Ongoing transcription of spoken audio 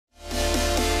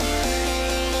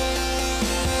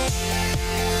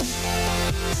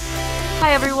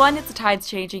Hi everyone, it's the Tides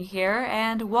Changing here,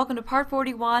 and welcome to part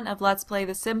 41 of Let's Play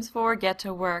The Sims 4 Get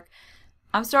to Work.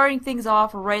 I'm starting things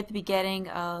off right at the beginning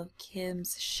of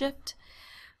Kim's shift.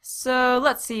 So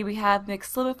let's see, we have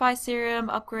mix Slimify Serum,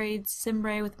 upgrade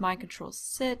Simray with Mind Control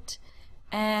Sit,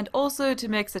 and also to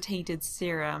mix a Tainted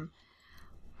Serum.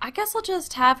 I guess I'll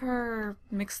just have her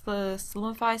mix the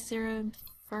Slimify Serum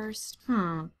first.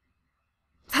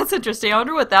 That's interesting. I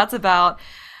wonder what that's about.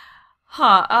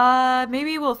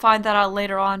 Maybe we'll find that out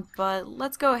later on, but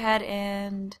let's go ahead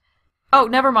and... Oh,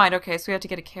 never mind. Okay, so we have to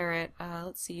get a carrot.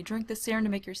 Let's see. Drink the serum to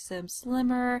make your sim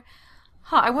slimmer.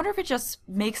 I wonder if it just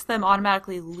makes them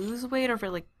automatically lose weight, or if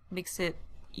it, like, makes it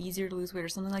easier to lose weight or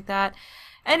something like that.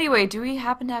 Anyway, do we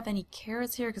happen to have any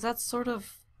carrots here? Because that's sort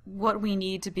of what we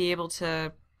need to be able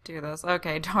to do this.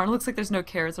 Okay, darn, looks like there's no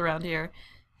carrots around here.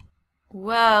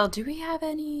 Well, do we have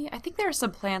any? I think there are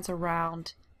some plants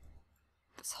around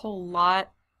this whole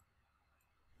lot.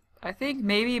 I think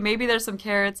maybe there's some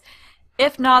carrots.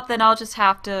 If not, then I'll just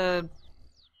have to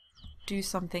do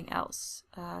something else.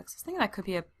 'Cause I was thinking that could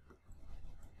be a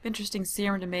interesting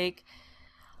serum to make.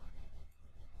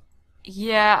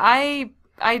 Yeah,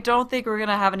 I don't think we're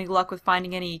gonna have any luck with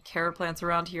finding any carrot plants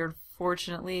around here,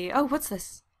 unfortunately. Oh, what's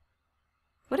this?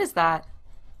 What is that?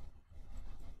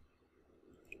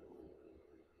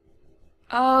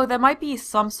 Oh, that might be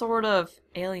some sort of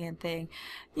alien thing.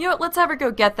 You know what, let's have her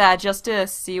go get that just to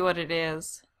see what it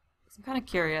is. I'm kind of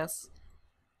curious.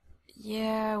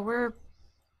 Yeah, we're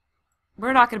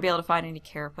not going to be able to find any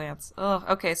carrot plants. Ugh,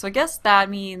 okay, so I guess that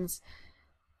means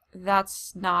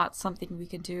that's not something we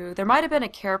can do. There might have been a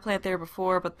carrot plant there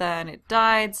before, but then it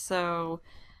died, so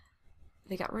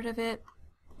they got rid of it.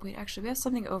 Wait, actually, we have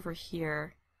something over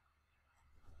here.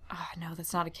 Oh, no,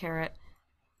 that's not a carrot.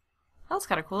 That's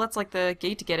kind of cool. That's like the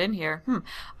gate to get in here.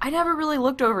 I never really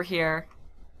looked over here.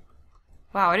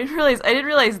 Wow, I didn't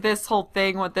realize this whole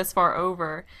thing went this far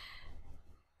over.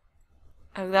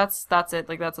 Oh, that's it.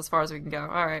 Like, that's as far as we can go.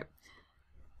 Alright.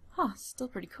 Huh, still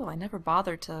pretty cool. I never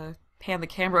bothered to pan the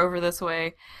camera over this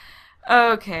way.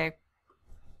 Okay.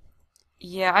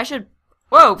 Yeah, I should...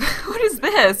 Whoa! What is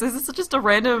this? Is this just a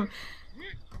random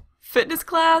fitness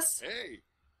class? Hey.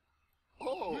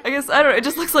 I guess, I don't know, it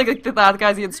just looks like that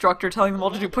guy's the instructor telling them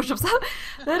all to do push-ups.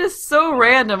 That is so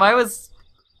random.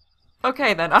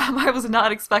 Okay then, I was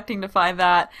not expecting to find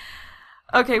that.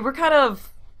 Okay, we're kind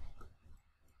of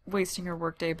wasting her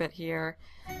workday a bit here.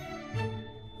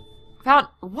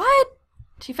 What?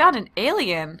 She found an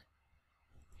alien.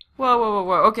 Whoa, whoa, whoa,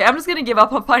 whoa. Okay, I'm just gonna give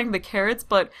up on finding the carrots,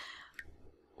 but...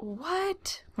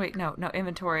 What? Wait, no,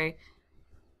 inventory.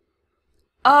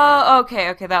 Oh,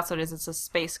 okay, that's what it is. It's a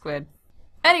space squid.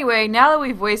 Anyway, now that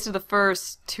we've wasted the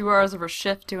first 2 hours of our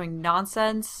shift doing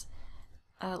nonsense,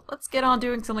 let's get on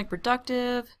doing something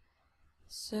productive.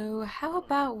 So how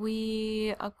about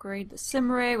we upgrade the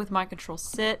Simray with Mind Control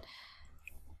Sit?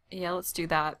 Yeah, let's do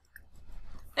that.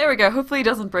 There we go. Hopefully it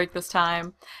doesn't break this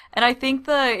time. And I think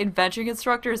the invention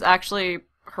instructor is actually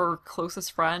her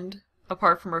closest friend,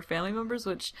 apart from her family members,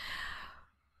 which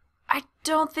I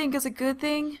don't think is a good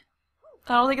thing.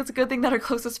 I don't think it's a good thing that her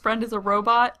closest friend is a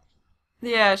robot.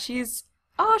 Yeah, she's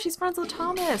friends with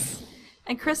Thomas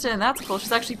and Kristen. That's cool.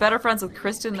 She's actually better friends with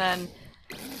Kristen than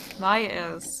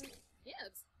Maya is.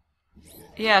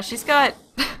 Yeah, she's got...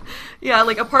 yeah,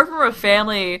 like, apart from her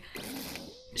family,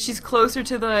 she's closer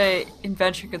to the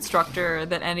invention constructor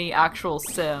than any actual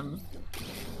sim.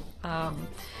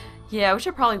 Yeah, we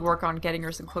should probably work on getting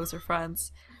her some closer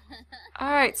friends.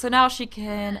 Alright, so now she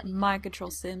can mind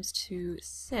control sims to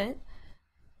sit.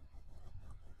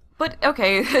 But,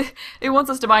 okay, it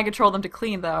wants us to mind control them to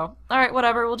clean, though. Alright,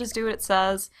 whatever, we'll just do what it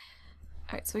says.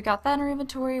 Alright, so we got that in our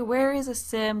inventory. Where is a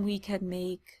sim we could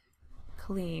make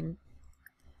clean?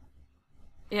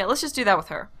 Yeah, let's just do that with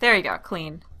her. There you go,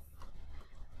 clean.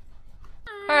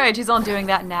 Alright, she's on doing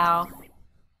that now.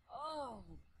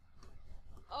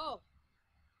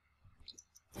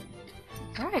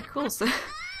 Alright, cool. So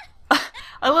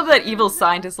I love that evil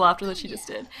scientist laughter that she just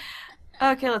did.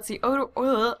 Okay, let's see.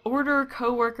 Order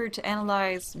coworker to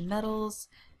analyze metals.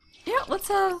 Yeah,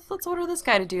 let's order this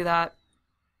guy to do that.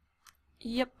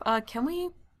 Yep. Can we?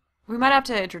 We might have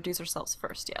to introduce ourselves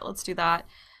first. Yeah, let's do that.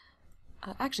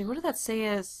 Actually, what did that say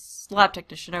is lab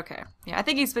technician? Okay. Yeah, I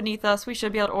think he's beneath us. We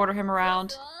should be able to order him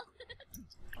around.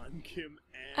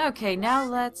 Okay, now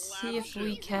let's see if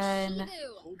we can...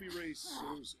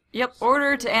 Yep,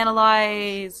 order to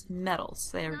analyze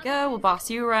metals. There we go. We'll boss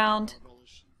you around.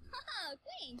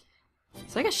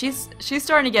 So I guess she's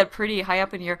starting to get pretty high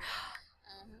up in here.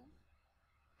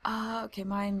 Okay,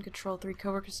 mind control 3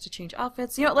 coworkers to change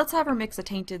outfits. You know, let's have her mix a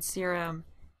tainted serum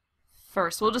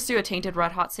first. We'll just do a tainted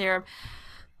red hot serum.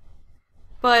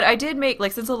 But I did make,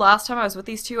 like, since the last time I was with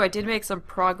these two, I did make some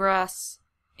progress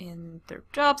in their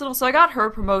jobs and all. So I got her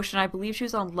promotion. I believe she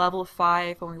was on level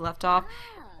 5 when we left off.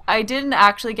 I didn't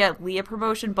actually get Lee a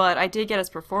promotion, but I did get his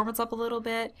performance up a little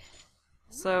bit.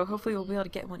 So hopefully we'll be able to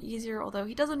get one easier, although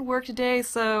he doesn't work today,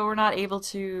 so we're not able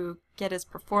to get his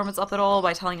performance up at all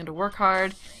by telling him to work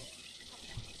hard.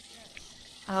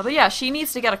 But yeah, she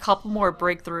needs to get a couple more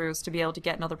breakthroughs to be able to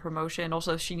get another promotion.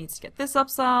 Also, she needs to get this up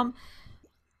some.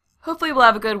 Hopefully we'll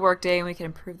have a good work day and we can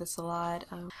improve this a lot.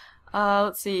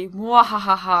 Let's see.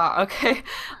 Mwahahaha. Okay.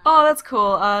 Oh, that's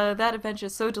cool. That adventure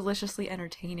is so deliciously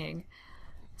entertaining.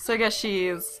 So I guess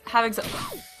she's having some...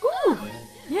 Ooh!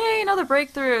 Yay, another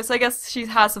breakthrough! So I guess she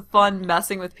has some fun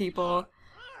messing with people.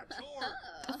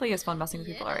 Definitely has fun messing with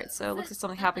people. Alright, so it looks like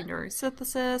something happening during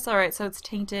synthesis. Alright, so it's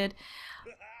tainted.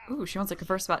 Ooh, she wants to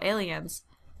converse about aliens.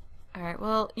 Alright,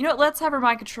 well, you know what? Let's have her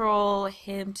mind control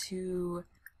him to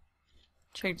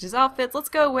change his outfits. Let's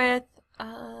go with,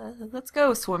 let's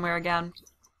go swimwear again.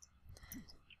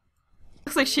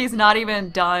 Looks like she's not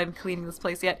even done cleaning this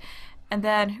place yet. And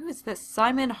then, who is this?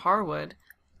 Simon Harwood.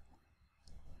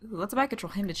 Ooh, let's mind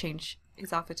control him to change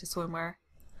his outfit to swimwear.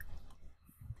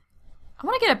 I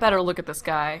want to get a better look at this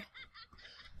guy.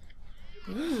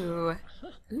 Ooh.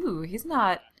 Ooh, he's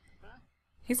not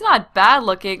bad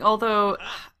looking, although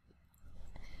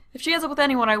if she ends up with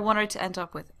anyone, I want her to end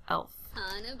up with Elf.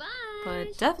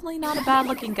 But definitely not a bad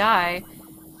looking guy.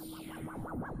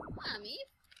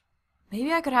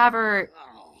 Maybe I could have her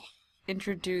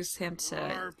introduce him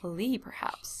to Lee,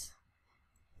 perhaps.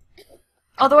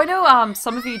 Although I know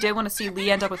some of you did want to see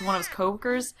Lee end up with one of his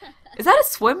coworkers. Is that a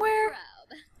swimwear?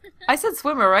 I said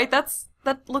swimwear, right? That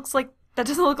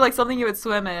doesn't look like something you would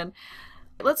swim in.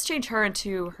 Let's change her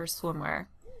into her swimwear.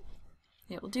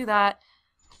 Yeah, we'll do that.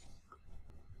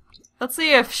 Let's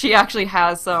see if she actually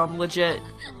has some legit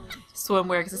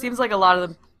swimwear, because it seems like a lot of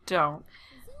them don't.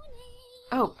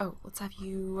 Oh, let's have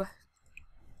you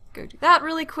go do that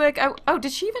really quick. Oh,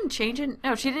 did she even change in?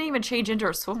 No, she didn't even change into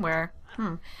her swimwear.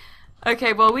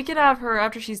 Okay, well, we can have her,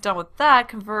 after she's done with that,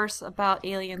 converse about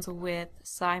aliens with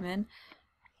Simon.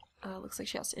 Looks like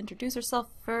she has to introduce herself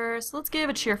first. Let's give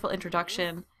a cheerful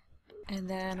introduction. And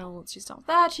then once she's done with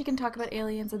that, she can talk about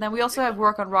aliens. And then we also have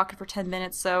work on Rocket for 10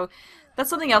 minutes, so that's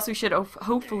something else we should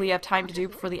hopefully have time to do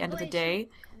before the end of the day.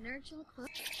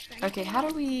 Okay, how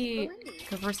do we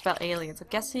converse about aliens? I'm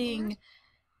guessing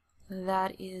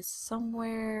that is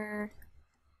somewhere...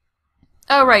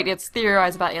 Oh, right, it's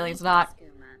theorize about aliens, not...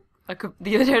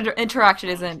 the interaction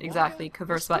isn't exactly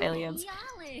converse about aliens.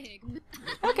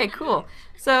 Okay, cool.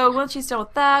 So once she's done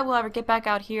with that, we'll have her get back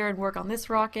out here and work on this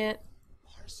rocket.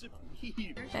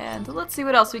 And let's see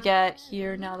what else we get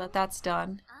here now that that's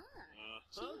done.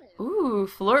 Ooh,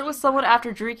 flirt with someone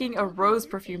after drinking a rose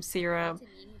perfume serum.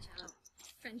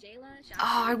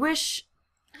 Oh, I wish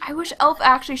Elf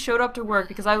actually showed up to work,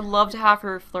 because I would love to have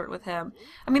her flirt with him.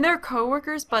 I mean, they're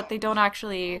co-workers, but they don't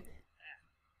actually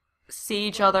see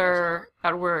each other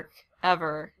at work,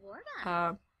 ever.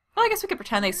 Well, I guess we could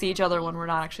pretend they see each other when we're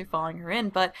not actually following her in,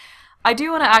 but I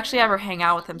do want to actually have her hang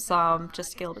out with him some,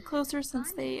 just to get a little bit closer,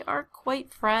 since they aren't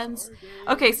quite friends.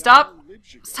 Okay, stop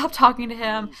talking to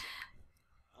him.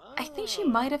 I think she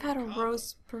might have had a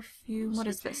rose perfume. What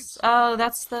is this? Oh,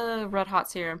 that's the red hot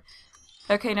serum.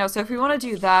 Okay, no, so if we want to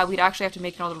do that, we'd actually have to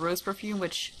make another rose perfume,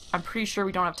 which I'm pretty sure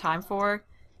we don't have time for.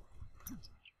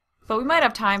 But we might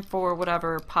have time for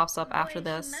whatever pops up after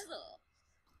this.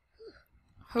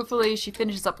 Hopefully she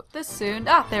finishes up with this soon.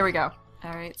 Ah, there we go.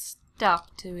 Alright,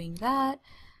 stop doing that.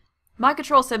 Mind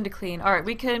control sim to clean. Alright,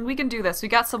 we can do this. We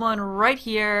got someone right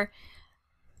here.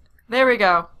 There we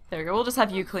go. There we go. We'll just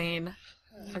have you clean.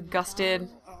 Augustin.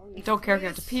 Don't care if you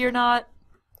have to pee or not.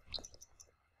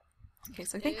 Okay,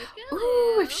 so I think...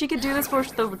 Ooh, if she could do this before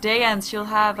the day ends, she'll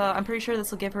have... I'm pretty sure this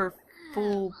will give her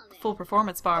full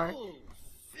performance bar.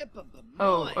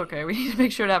 Oh, okay. We need to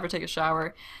make sure to have her take a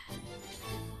shower.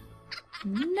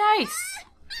 Nice!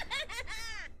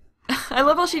 I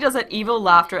love how she does that evil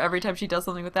laughter every time she does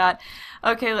something with that.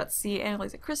 Okay, let's see.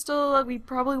 Analyze a crystal. We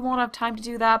probably won't have time to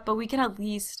do that, but we can at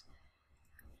least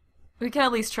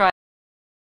try.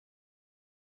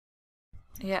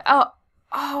 Yeah.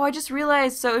 Oh, I just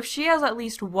realized. So if she has at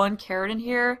least 1 carrot in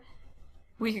here,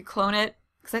 we could clone it.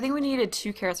 Because I think we needed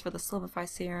 2 carrots for the Slimify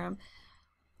serum.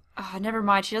 Oh, never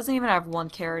mind. She doesn't even have 1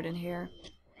 carrot in here.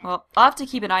 Well, I'll have to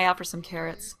keep an eye out for some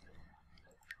carrots.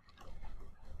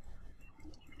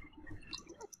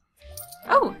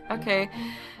 Oh, okay.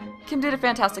 Kim did a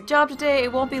fantastic job today.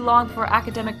 It won't be long before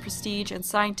academic prestige and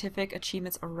scientific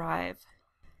achievements arrive.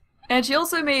 And she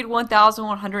also made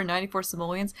 1,194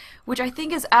 simoleons, which I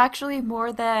think is actually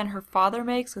more than her father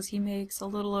makes, because he makes a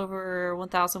little over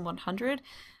 1,100.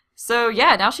 So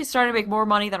yeah, now she's starting to make more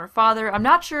money than her father. I'm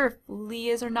not sure if Lee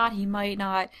is or not. He might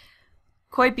not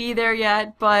quite be there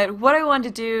yet, but what I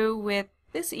wanted to do with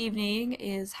this evening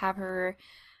is have her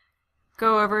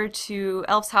go over to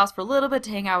Elf's house for a little bit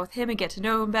to hang out with him and get to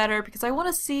know him better, because I want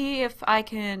to see if I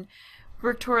can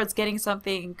work towards getting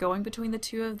something going between the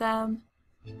two of them.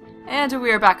 And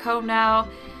we are back home now.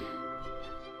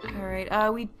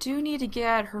 Alright, we do need to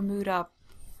get her mood up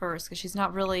first, because she's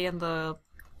not really in the...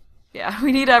 Yeah,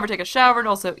 we need to have her take a shower and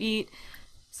also eat,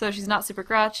 so she's not super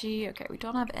grouchy. Okay, we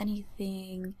don't have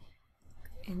anything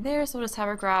in there, so we'll just have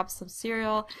her grab some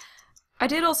cereal. I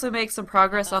did also make some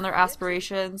progress on their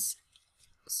aspirations.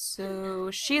 So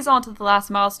she's on to the last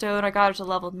milestone. I got her to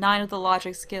level 9 with the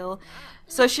logic skill.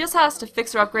 So she just has to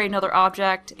fix or upgrade another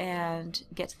object and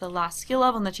get to the last skill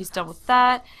level, and then she's done with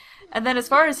that. And then as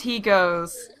far as he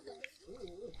goes...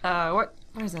 where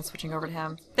is that switching over to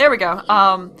him? There we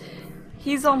go.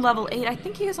 He's on level 8. I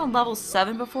think he was on level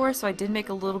 7 before, so I did make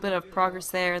a little bit of progress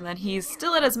there. And then he's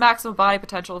still at his maximum body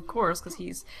potential, of course, because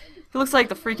he looks like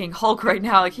the freaking Hulk right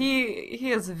now. Like,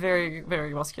 he is very,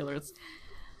 very muscular. It's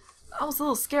almost a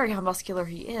little scary how muscular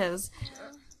he is.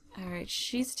 Alright,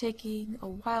 she's taking a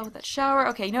while with that shower.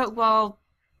 Okay, you know,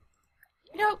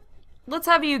 let's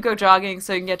have you go jogging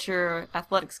so you can get your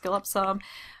athletic skill up some.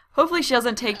 Hopefully she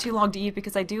doesn't take too long to eat,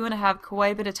 because I do want to have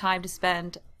quite a bit of time to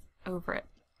spend over at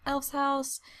Elf's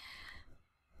house.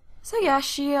 So yeah,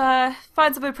 she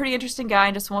finds him a pretty interesting guy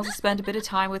and just wants to spend a bit of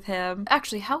time with him.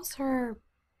 Actually, how's her...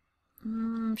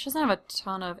 she doesn't have a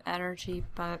ton of energy,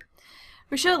 but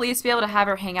we should at least be able to have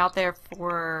her hang out there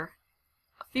for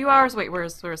a few hours. Wait,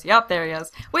 where's he? Up there he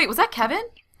is. Wait, was that Kevin?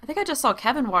 I think I just saw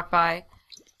Kevin walk by.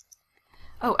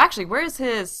 Oh, actually, where's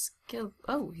his skill?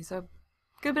 Oh, he's a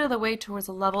good bit of the way towards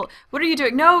a level. What are you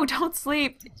doing? No, don't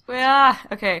sleep. Yeah,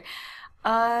 okay.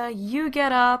 You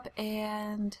get up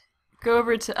and go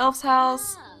over to Elf's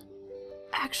house.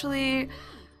 Actually,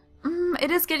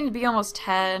 it is getting to be almost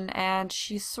 10, and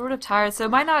she's sort of tired, so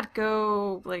it might not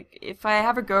go, like, if I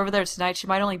have her go over there tonight, she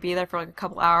might only be there for like a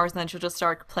couple hours, and then she'll just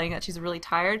start complaining that she's really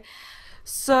tired.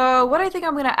 So what I think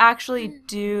I'm going to actually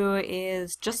do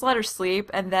is just let her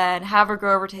sleep, and then have her go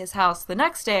over to his house the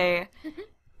next day,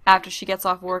 after she gets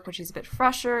off work when she's a bit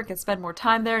fresher, can spend more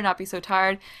time there, not be so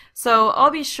tired. So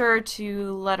I'll be sure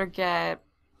to let her get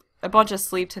a bunch of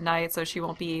sleep tonight so she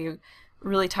won't be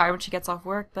really tired when she gets off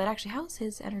work. But actually, how's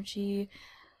his energy?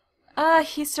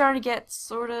 He's starting to get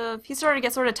sort of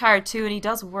tired too, and he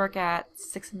does work at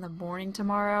 6 in the morning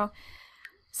tomorrow.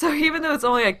 So even though it's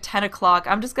only like 10 o'clock,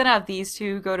 I'm just gonna have these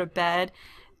two go to bed,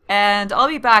 and I'll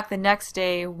be back the next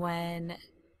day when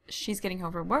she's getting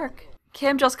home from work.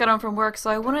 Kim just got home from work, so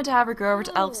I wanted to have her go over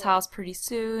to Elf's house pretty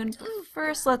soon. But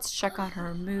first, let's check on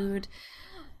her mood.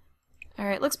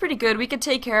 Alright, looks pretty good. We can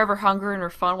take care of her hunger and her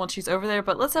fun once she's over there,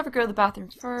 but let's have her go to the bathroom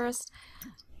first.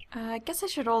 I guess I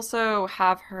should also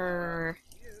have her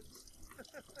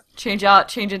change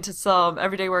into some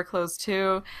everyday wear clothes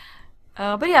too.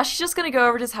 But yeah, she's just gonna go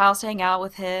over to his house to hang out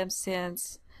with him,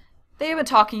 since they've been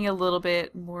talking a little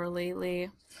bit more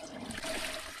lately.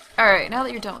 Alright, now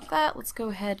that you're done with that, let's go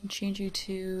ahead and change you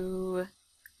to...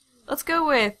 Let's go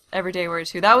with everyday wear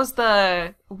too. That was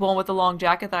the one with the long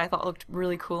jacket that I thought looked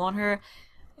really cool on her.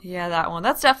 Yeah, that one.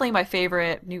 That's definitely my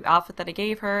favorite new outfit that I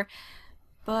gave her.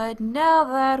 But now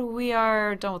that we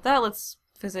are done with that, let's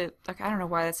visit... Like, I don't know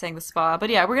why that's saying the spa, but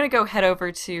yeah, we're gonna go head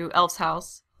over to Elf's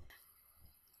house.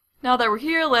 Now that we're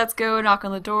here, let's go knock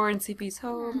on the door and see if he's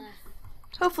home.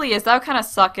 Hopefully he is. That would kind of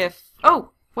suck if...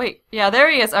 Oh! Wait, yeah,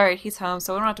 there he is. Alright, he's home,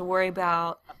 so we don't have to worry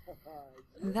about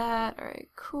that. Alright,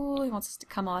 cool. He wants us to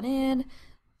come on in.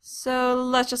 So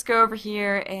let's just go over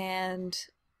here and,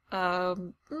 I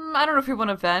don't know if we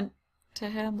want to vent to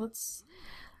him. Let's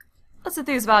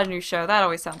enthuse about a new show. That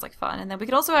always sounds like fun. And then we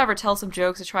could also have her tell some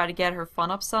jokes to try to get her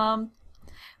fun up some.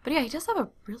 But yeah, he does have a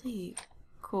really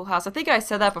cool house. I think I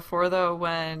said that before, though,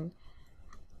 when,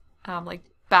 like,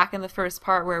 back in the first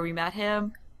part where we met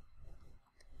him.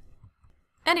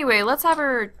 Anyway, let's have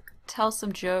her tell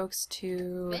some jokes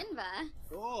to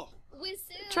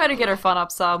try to get her fun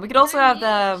up some. We could also have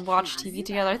them watch TV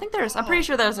together. I'm pretty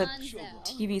sure there's a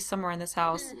TV somewhere in this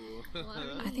house.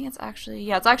 I think it's actually,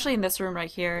 yeah, it's actually in this room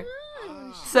right here.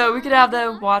 So we could have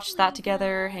them watch that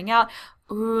together, hang out.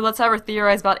 Ooh, let's have her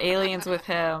theorize about aliens with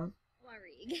him.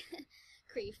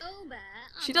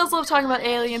 She does love talking about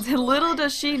aliens, and little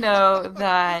does she know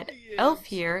that Elf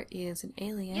here is an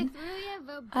alien.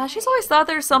 She's always thought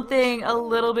there's something a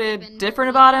little bit different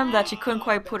about him that she couldn't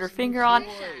quite put her finger on.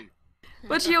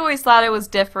 But she always thought it was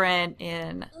different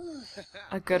in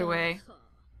a good way.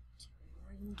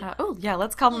 Oh, yeah,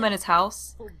 let's compliment his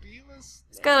house.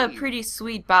 He's got a pretty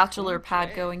sweet bachelor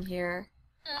pad going here.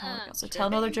 We can also tell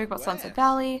another joke about Sunset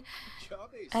Valley.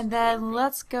 And then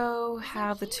let's go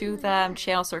have the two of them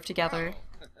channel surf together.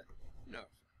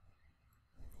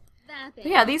 But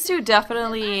yeah, these two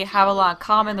definitely have a lot in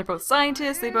common. They're both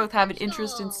scientists, they both have an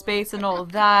interest in space and all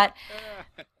of that.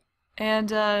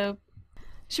 And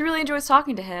she really enjoys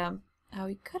talking to him.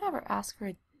 We could have her ask for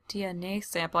a DNA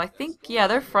sample. I think, yeah,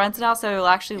 they're friends now, so we'll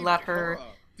actually let her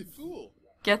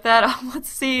get that. Let's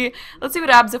see what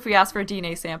happens if we ask for a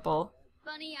DNA sample.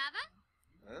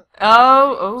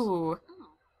 Oh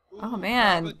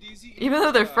man. Even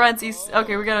though they're friends,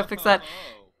 okay, we're gonna fix that.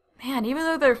 Man, even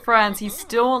though they're friends, he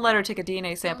still won't let her take a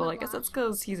DNA sample. I guess that's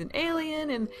because he's an alien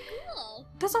and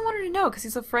doesn't want her to know because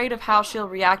he's afraid of how she'll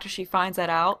react if she finds that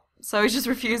out. So he's just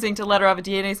refusing to let her have a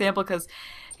DNA sample because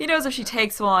he knows if she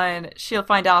takes one, she'll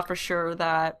find out for sure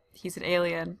that he's an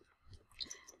alien.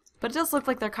 But it does look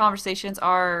like their conversations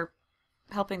are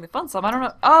helping the fun some. I don't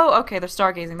know. Oh, okay, they're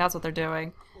stargazing. That's what they're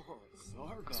doing.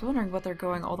 I was wondering what they're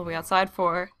going all the way outside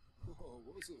for.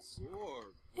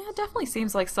 Yeah, it definitely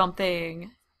seems like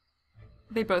something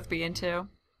they'd both be into.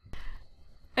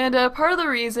 And part of the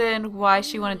reason why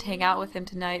she wanted to hang out with him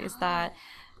tonight is that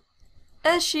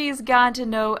as she's gotten to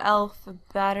know Elf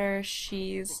better,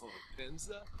 she's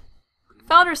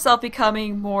found herself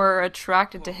becoming more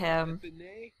attracted to him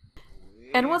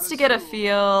and wants to get a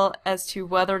feel as to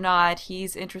whether or not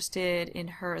he's interested in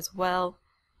her as well.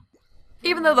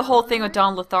 Even though the whole thing with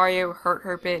Don Lothario hurt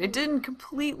her a bit, it didn't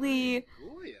completely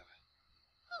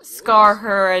scar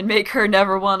her and make her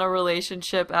never want a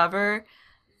relationship ever.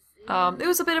 It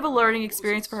was a bit of a learning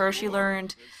experience for her. She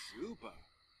learned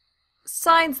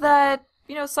signs that,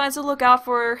 signs to look out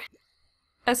for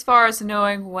as far as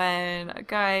knowing when a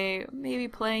guy may be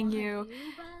playing you.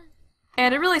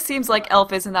 And it really seems like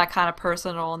Elf isn't that kind of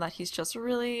person at all, and that he's just a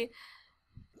really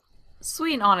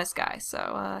sweet and honest guy.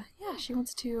 So, yeah, she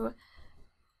wants to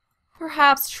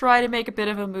perhaps try to make a bit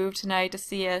of a move tonight to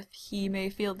see if he may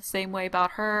feel the same way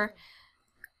about her.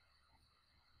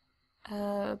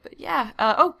 But yeah.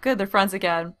 Oh, good, they're friends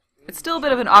again. It's still a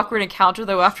bit of an awkward encounter,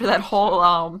 though, after that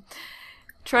whole,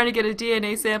 trying to get a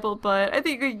DNA sample, but I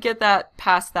think we can get that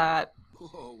past that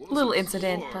little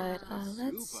incident. But,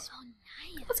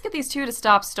 let's get these two to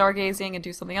stop stargazing and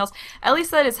do something else. At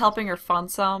least that is helping her fun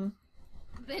some.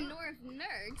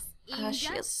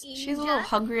 She's a little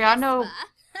hungry. I don't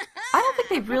think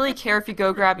they really care if you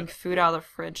go grabbing food out of the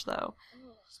fridge, though.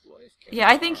 Yeah,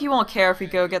 I think he won't care if we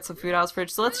go get some food out of the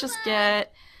fridge, so let's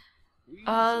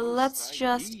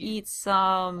just eat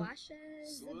some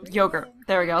yogurt.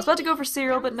 There we go. I was about to go for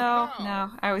cereal, but no,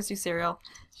 I always do cereal.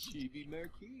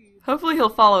 Hopefully he'll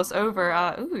follow us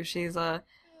over. Ooh, she's,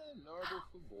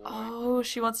 oh,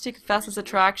 she wants to confess his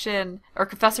attraction, or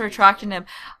confess her attraction to him.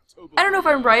 I don't know if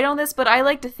I'm right on this, but I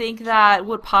like to think that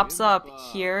what pops up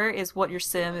here is what your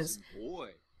sim is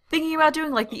thinking about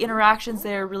doing, like the interactions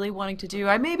they're really wanting to do.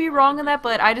 I may be wrong on that,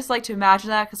 but I just like to imagine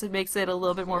that because it makes it a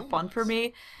little bit more fun for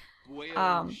me.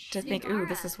 To think, ooh,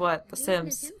 this is what the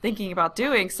sim's thinking about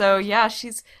doing. So yeah,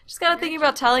 she's kind of thinking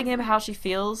about telling him how she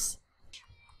feels.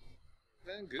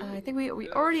 I think we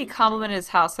already complimented his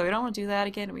house, so we don't want to do that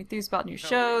again. We enthused about new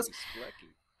shows.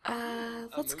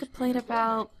 Let's complain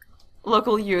about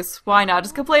local use. Why not?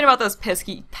 Just complain about those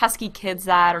pesky kids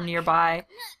that are nearby.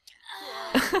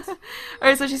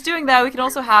 Alright, so she's doing that. We can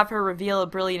also have her reveal a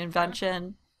brilliant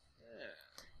invention.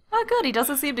 Oh good, he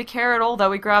doesn't seem to care at all that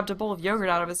we grabbed a bowl of yogurt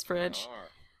out of his fridge.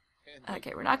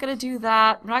 Okay, we're not gonna do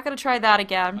that. We're not gonna try that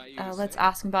again. Let's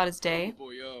ask him about his day.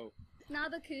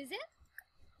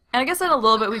 And I guess in a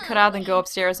little bit we could have them go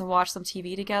upstairs and watch some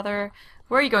TV together.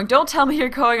 Where are you going? Don't tell me you're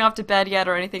going off to bed yet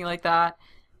or anything like that.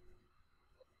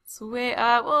 So wait,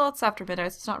 well, it's after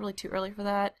midnight, so it's not really too early for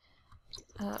that.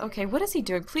 Okay, what is he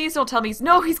doing? Please don't tell me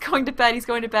no, he's going to bed, he's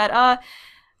going to bed.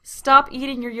 Stop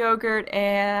eating your yogurt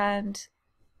and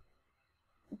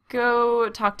go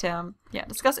talk to him. Yeah,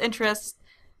 discuss interests.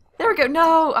 There we go.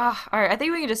 No! Alright, I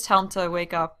think we can just tell him to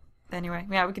wake up. Anyway,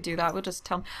 yeah, we could do that. We'll just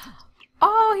tell him.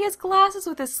 Oh, he has glasses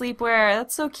with his sleepwear.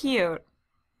 That's so cute.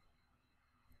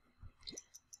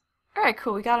 Alright,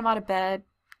 cool. We got him out of bed.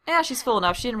 Yeah, she's full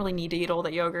enough. She didn't really need to eat all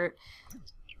that yogurt.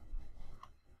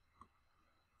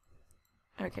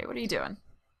 Okay, what are you doing?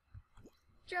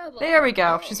 There we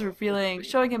go. She's revealing,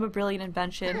 showing him a brilliant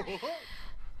invention.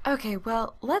 Okay,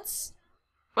 well, let's...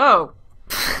 Whoa.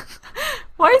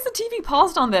 Why is the TV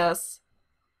paused on this?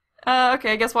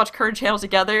 Okay, I guess watch current channel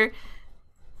together.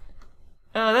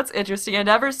 That's interesting. I've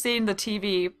never seen the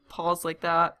TV pause like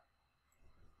that.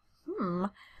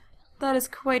 That is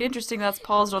quite interesting. That's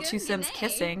Paul's little two Sims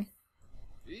kissing.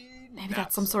 Maybe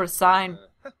that's some sort of sign.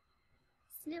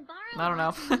 I don't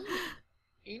know.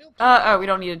 Oh, we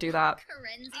don't need to do that.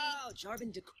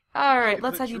 Alright,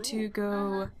 let's have you two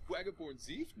go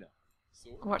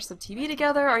watch some TV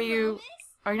together. Are you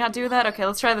not doing that? Okay,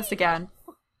 let's try this again.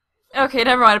 Okay,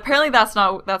 never mind. Apparently that's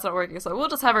not working, so we'll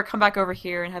just have her come back over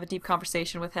here and have a deep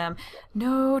conversation with him.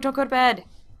 No, don't go to bed.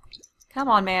 Come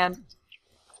on, man.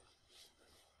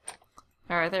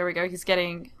 Alright, there we go. He's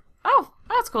getting... Oh,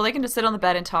 that's cool. They can just sit on the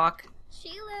bed and talk.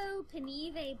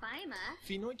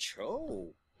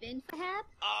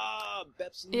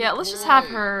 Yeah, let's just have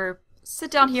her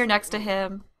sit down here next to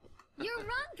him.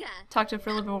 Talk to him for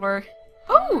a little bit more.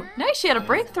 Oh, nice. She had a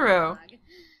breakthrough.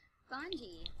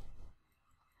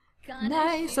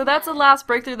 Nice. So that's the last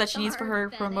breakthrough that she needs for her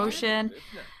promotion.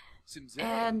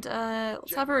 And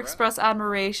let's have her express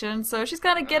admiration. So she's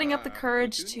kind of getting up the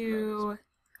courage to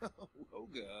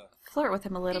flirt with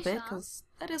him a little bit, because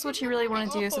that is what she really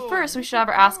wanted to do. So first we should have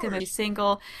her ask him if he's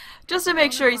single, just to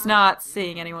make sure he's not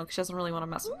seeing anyone, because she doesn't really want to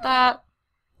mess with that.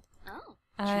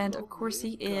 And of course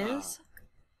he is.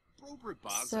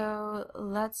 So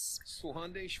let's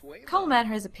compliment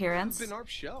his appearance.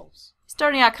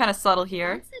 Starting out kind of subtle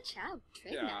here.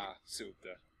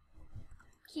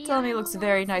 Telling me he looks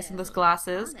very nice in those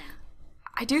glasses.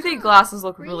 I do think glasses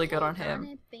look really good on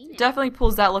him. Definitely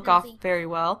pulls that look off very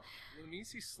well.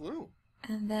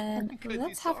 And then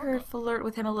let's have her flirt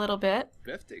with him a little bit.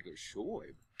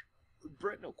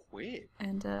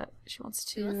 And she wants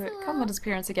to compliment his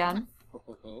appearance again.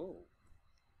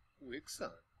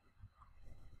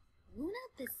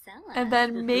 And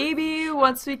then maybe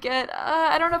once we get,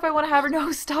 I don't know if I want to have her,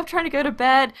 no, stop trying to go to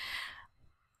bed.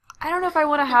 I don't know if I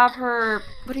want to have her,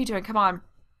 what are you doing? Come on.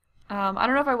 I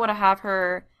don't know if I want to have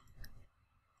her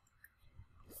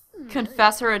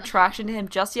confess her attraction to him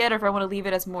just yet, or if I want to leave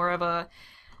it as more of a,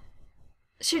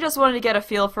 she just wanted to get a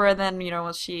feel for it, and then, you know,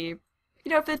 once she,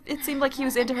 you know, if it seemed like he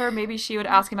was into her, maybe she would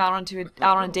ask him out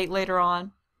on a date later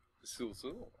on.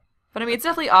 But I mean, it's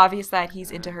definitely obvious that he's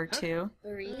into her too.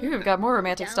 Ooh, we've got more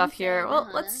romantic stuff here. Well,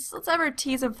 let's have her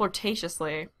tease him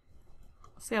flirtatiously.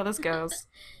 Let's see how this goes.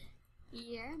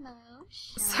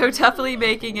 So definitely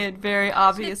making it very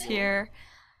obvious here.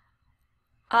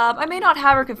 I may not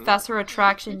have her confess her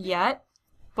attraction yet,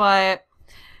 but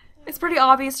it's pretty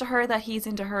obvious to her that he's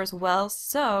into her as well,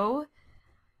 so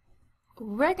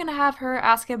we're gonna have her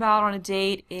ask him out on a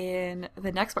date in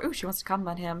the next part. Ooh, she wants to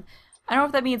compliment him. I don't know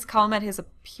if that means compliment his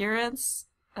appearance.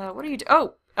 What are you doing?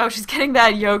 Oh, she's getting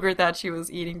that yogurt that she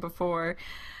was eating before.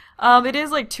 It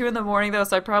is like 2 in the morning though,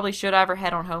 so I probably should have her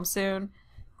head on home soon.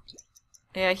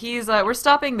 Yeah, we're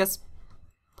stopping this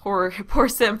poor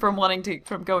Sim from going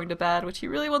to bed, which he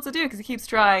really wants to do because he keeps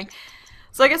trying.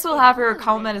 So I guess we'll have her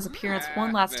compliment his appearance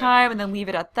one last time and then leave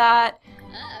it at that.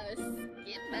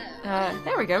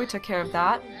 There we go, we took care of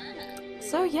that.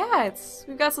 So yeah,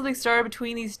 we've got something started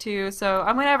between these two, so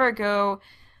I'm gonna have her go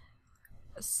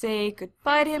say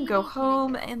goodbye to him, go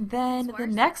home, and then the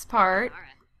next part,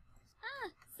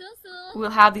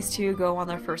 we'll have these two go on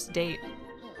their first date.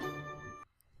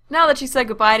 Now that she said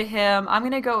goodbye to him, I'm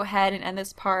gonna go ahead and end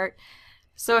this part.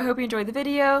 So I hope you enjoyed the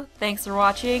video, thanks for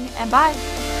watching, and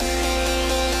bye!